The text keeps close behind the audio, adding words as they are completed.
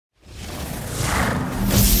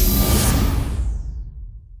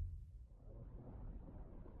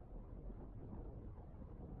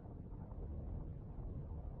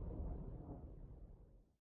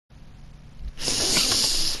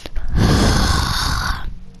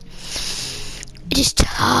It is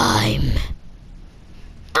time.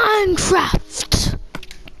 Minecraft.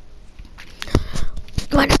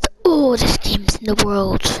 One of the oldest games in the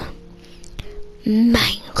world.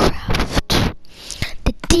 Minecraft.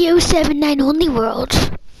 The D079 only world.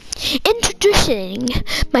 Introducing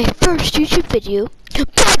my first YouTube video.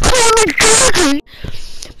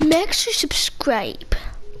 Make sure to subscribe.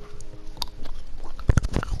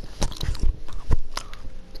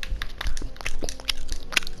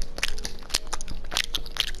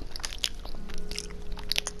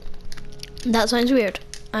 That sounds weird,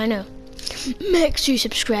 I know. Make sure you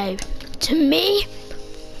subscribe to me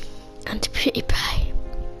and to PewDiePie,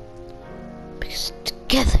 because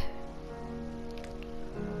together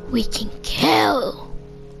we can kill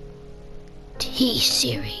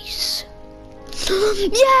T-Series.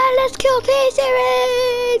 Yeah, let's kill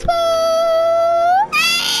T-Series!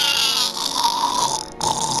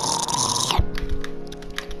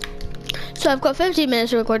 So I've got 15 minutes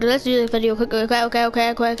to record. Let's do this video quick. Okay.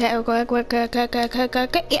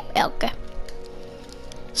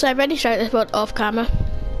 So I've already started this one off camera.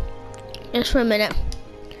 Just for a minute.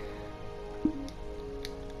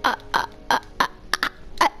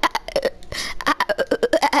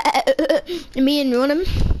 Me and Ronan.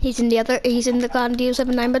 He's in the clan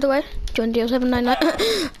D079 by the way. Join D079.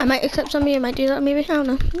 I might accept some of you, I might do that maybe. I don't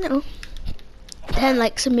know. No. 10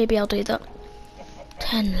 likes and maybe I'll do that.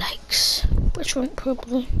 10 likes, which won't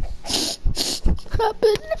probably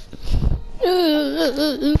happen.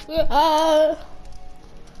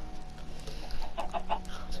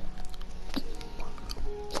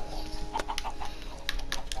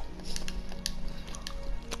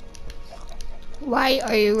 Why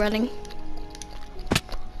are you running?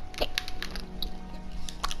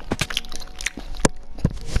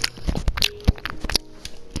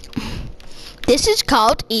 This is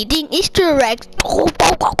called eating Easter eggs.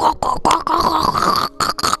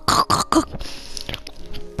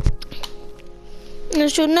 You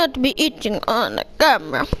should not be eating on the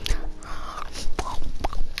camera.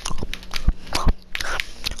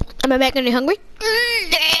 Am I making you hungry?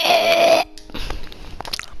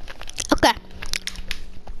 Okay.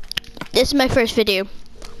 This is my first video.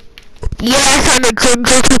 Yes, I'm a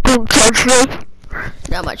ginger.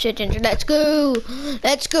 Not much of ginger. Let's go.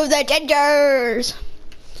 Let's go, the gingers.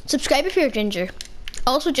 Subscribe if you're a ginger.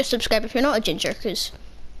 Also, just subscribe if you're not a ginger, because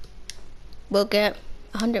we'll get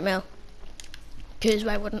 100 mil. Because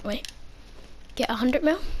why wouldn't we? Get 100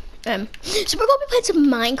 mil? So we're going to be playing some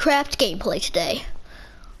Minecraft gameplay today.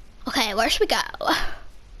 Okay, where should we go?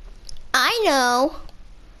 I know.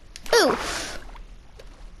 Oof.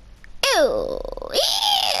 Ew.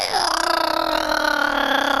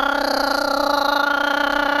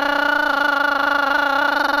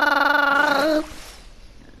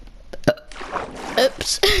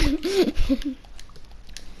 Oops.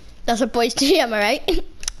 That's a boy's tea, am I right?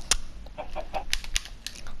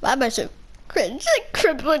 Why am I so cringe? Like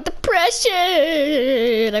crippling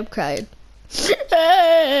depression. I'm crying.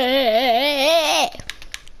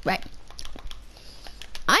 Right.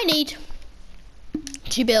 I need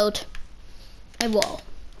to build a wall.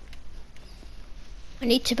 I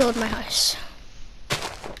need to build my house.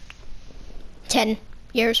 10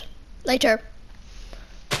 years later,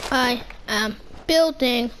 I am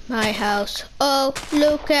building my house. Oh,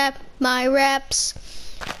 look at my reps.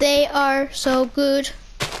 They are so good.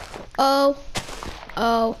 Oh,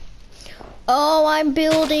 I'm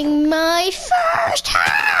building my first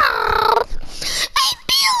house. I'm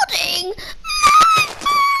building my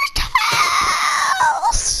first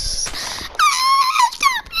house. How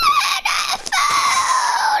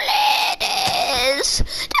beautiful it is to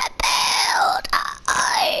build.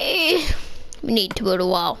 We need to build a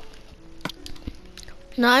wall.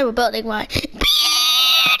 Now we're building my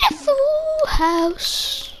beautiful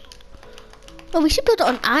house. Oh, we should build it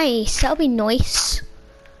on ice. That'll be nice.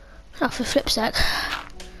 Oh, for flip's sake.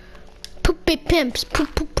 Poopy pimps.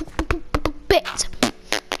 Bits.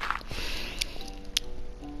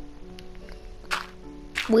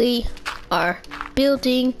 We are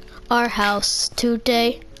building our house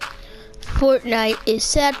today. Fortnite is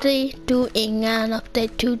sadly doing an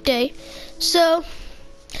update today. So,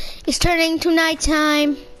 it's turning to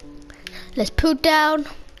nighttime. Let's put down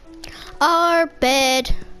our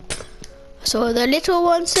bed. So the little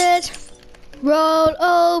one said, roll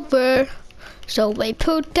over. So we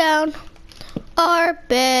put down our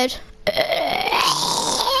bed.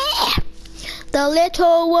 The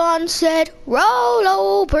little one said, roll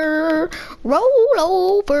over, roll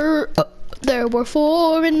over. There were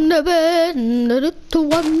 4 in the bed, and the little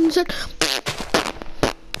one said,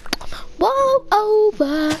 roll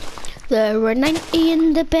over. There were 90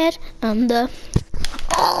 in the bed, and the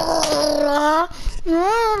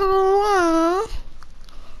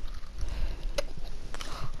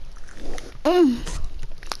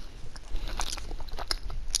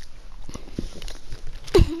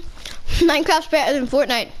Minecraft's better than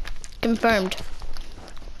Fortnite. Confirmed.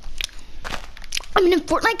 I mean, in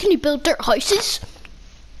Fortnite, can you build dirt houses?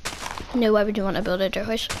 No, why would you want to build a dirt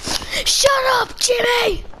house? Shut up,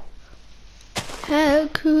 Jimmy! How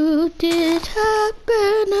could this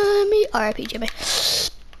happen to me? R.I.P. Jimmy.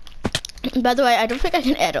 By the way, I don't think I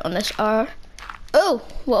can edit on this. Oh,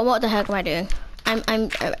 what the heck am I doing? I'm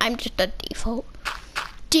just a default.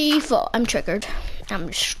 I'm triggered. I'm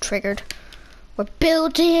just triggered. We're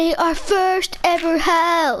building our first ever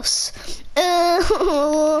house.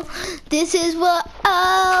 Oh, this is what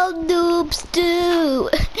all noobs do.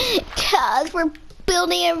 Cause we're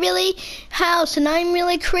building a really house and I'm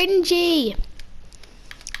really cringy.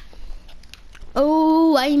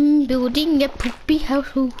 Oh, I'm building a poopy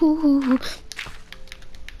house.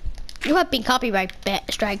 You have been copyright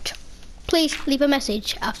striked. Please leave a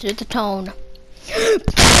message after the tone.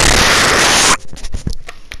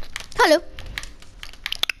 Hello.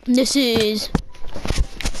 This is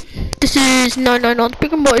 999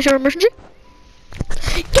 speaking. What is your emergency?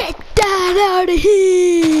 Get that out of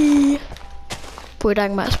here! Poor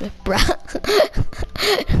dang Matt Smith, bruh.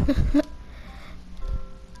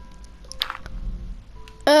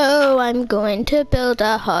 Oh, I'm going to build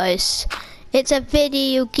a house. It's a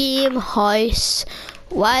video game house.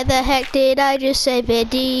 Why the heck did I just say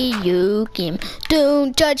video game?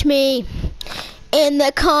 Don't judge me in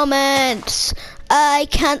the comments. I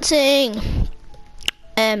can't sing.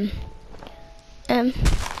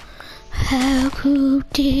 How could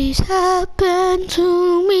this happen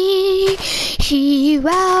to me? Here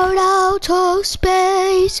out of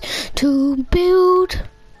space to build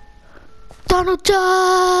Donald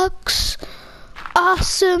Duck's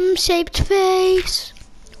awesome shaped face.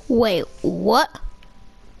 Wait, what?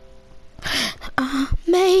 I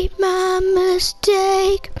made my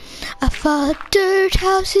mistake. I thought dirt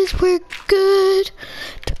houses were good.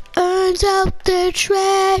 Turns out they're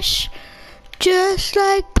trash, just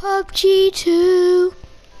like PUBG 2.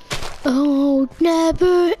 Oh,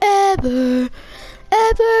 never ever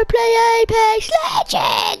play Apex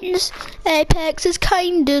Legends. Apex is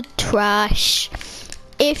kinda trash.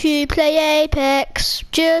 If you play Apex,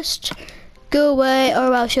 just go away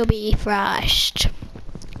or else you'll be thrashed.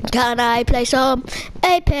 Can I play some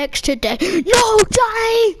Apex today? No,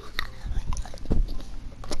 Johnny!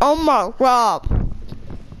 Oh my god.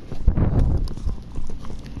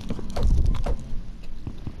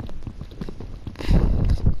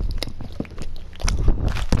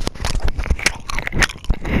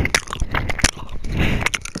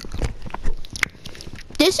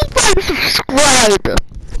 This is why you subscribe.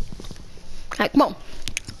 Like, come on.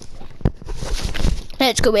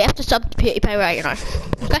 Let's go. We have to sub to PewDiePie right now.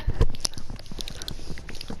 Okay?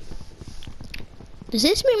 Does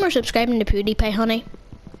this mean we're subscribing to PewDiePie, honey?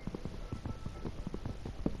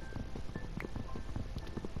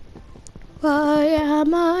 Why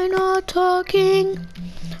am I not talking?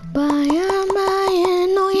 Why am I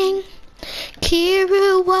annoying?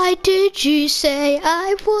 Kira, why did you say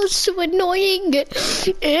I was so annoying?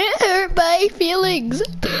 It hurt my feelings.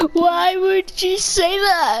 Why would you say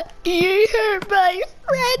that? You hurt my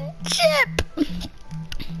friendship.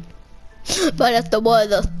 But at the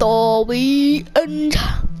one of story and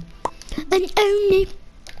only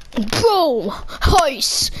bro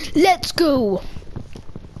house. Let's go.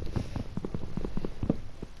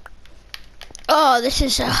 Oh, this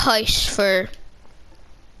is a house for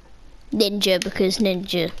Ninja because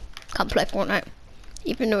Ninja can't play Fortnite,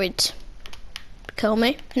 even though he'd kill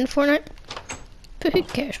me in Fortnite. But who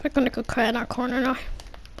cares? We're gonna go cry in our corner now.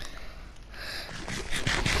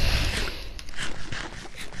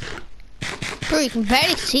 Bro, you can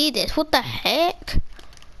barely see this. What the heck?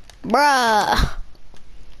 Bruh.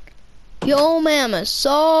 Yo mama,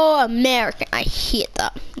 so American. I hate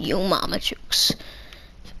that. Yo mama jokes.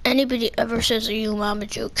 If anybody ever says a yo mama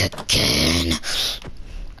joke again.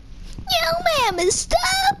 Yo mama,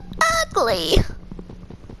 stop ugly.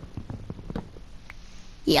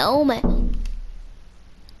 Yo man.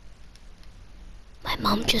 My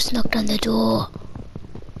mom just knocked on the door.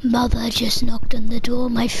 Mother just knocked on the door,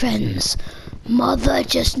 my friends. Mother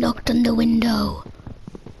just knocked on the window.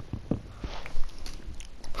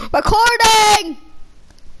 Recording!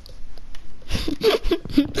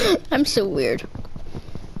 I'm so weird.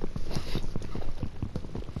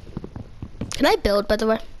 Can I build, by the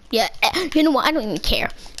way? Yeah, you know what? I don't even care.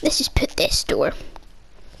 Let's just put this door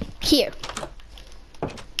here.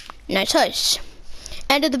 Nice house.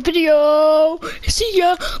 End of the video. See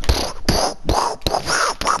ya.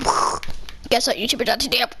 Guess what,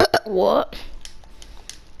 YouTuber.tv. What?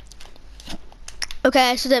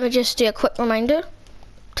 Okay, so let me just do a quick reminder.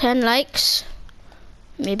 10 likes.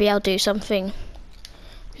 Maybe I'll do something.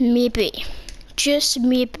 Maybe. Just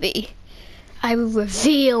maybe. I will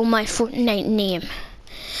reveal my Fortnite name.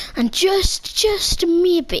 And just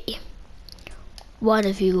maybe, one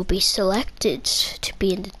of you will be selected to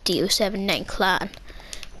be in the DO79 clan.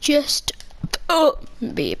 Just,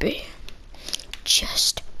 maybe.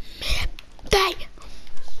 Just maybe.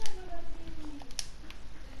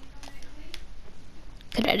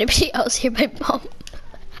 Can anybody else hear my mom?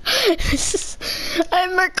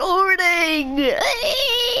 I'm recording!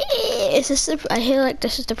 I feel like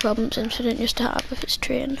this is the problems incident used to have with its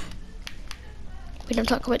train. We don't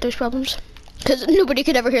talk about those problems. Because nobody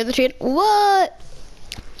could ever hear the train. What?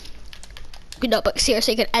 No, but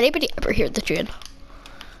seriously, can anybody ever hear the train?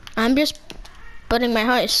 I'm just building my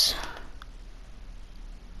house.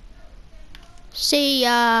 See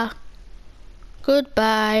ya.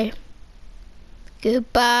 Goodbye.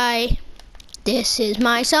 Goodbye. This is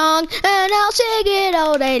my song, and I'll sing it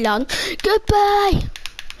all day long. Goodbye.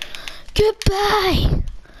 Goodbye.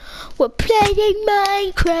 We're playing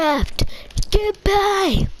Minecraft.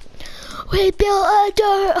 Goodbye. We built a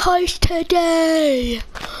dirt house today.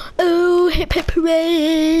 Oh, hip hip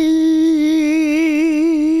hooray.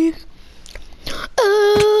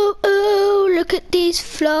 Oh, oh, look at these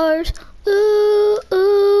flowers. Ooh,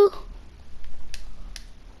 ooh.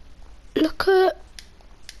 Look at.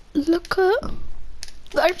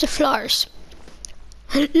 There's the flowers.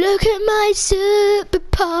 Look at my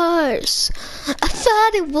superpowers. I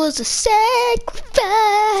thought it was a sacrifice.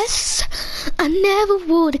 I never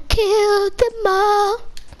would have killed them all.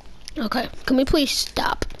 Okay, can we please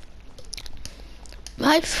stop?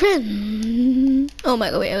 My friend. Oh my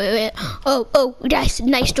god, wait. Oh,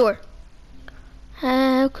 nice door.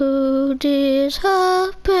 How could this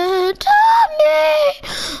happen to me?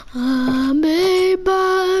 I made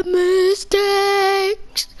my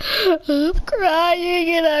mistakes. I'm crying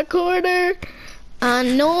in a corner.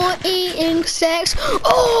 I'm not eating sex.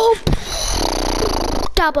 Oh!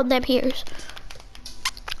 Tap on them ears.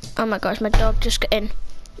 Oh my gosh, my dog just got in.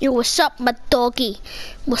 Yo, what's up, my doggy?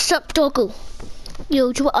 What's up, doggo?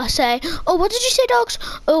 Yo, do what I say. Oh, what did you say, dogs?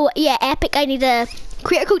 Oh, yeah, epic. I need a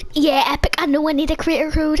creator code. Yeah, epic. I know I need a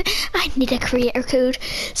creator code. I need a creator code.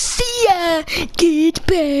 See ya.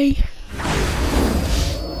 Goodbye.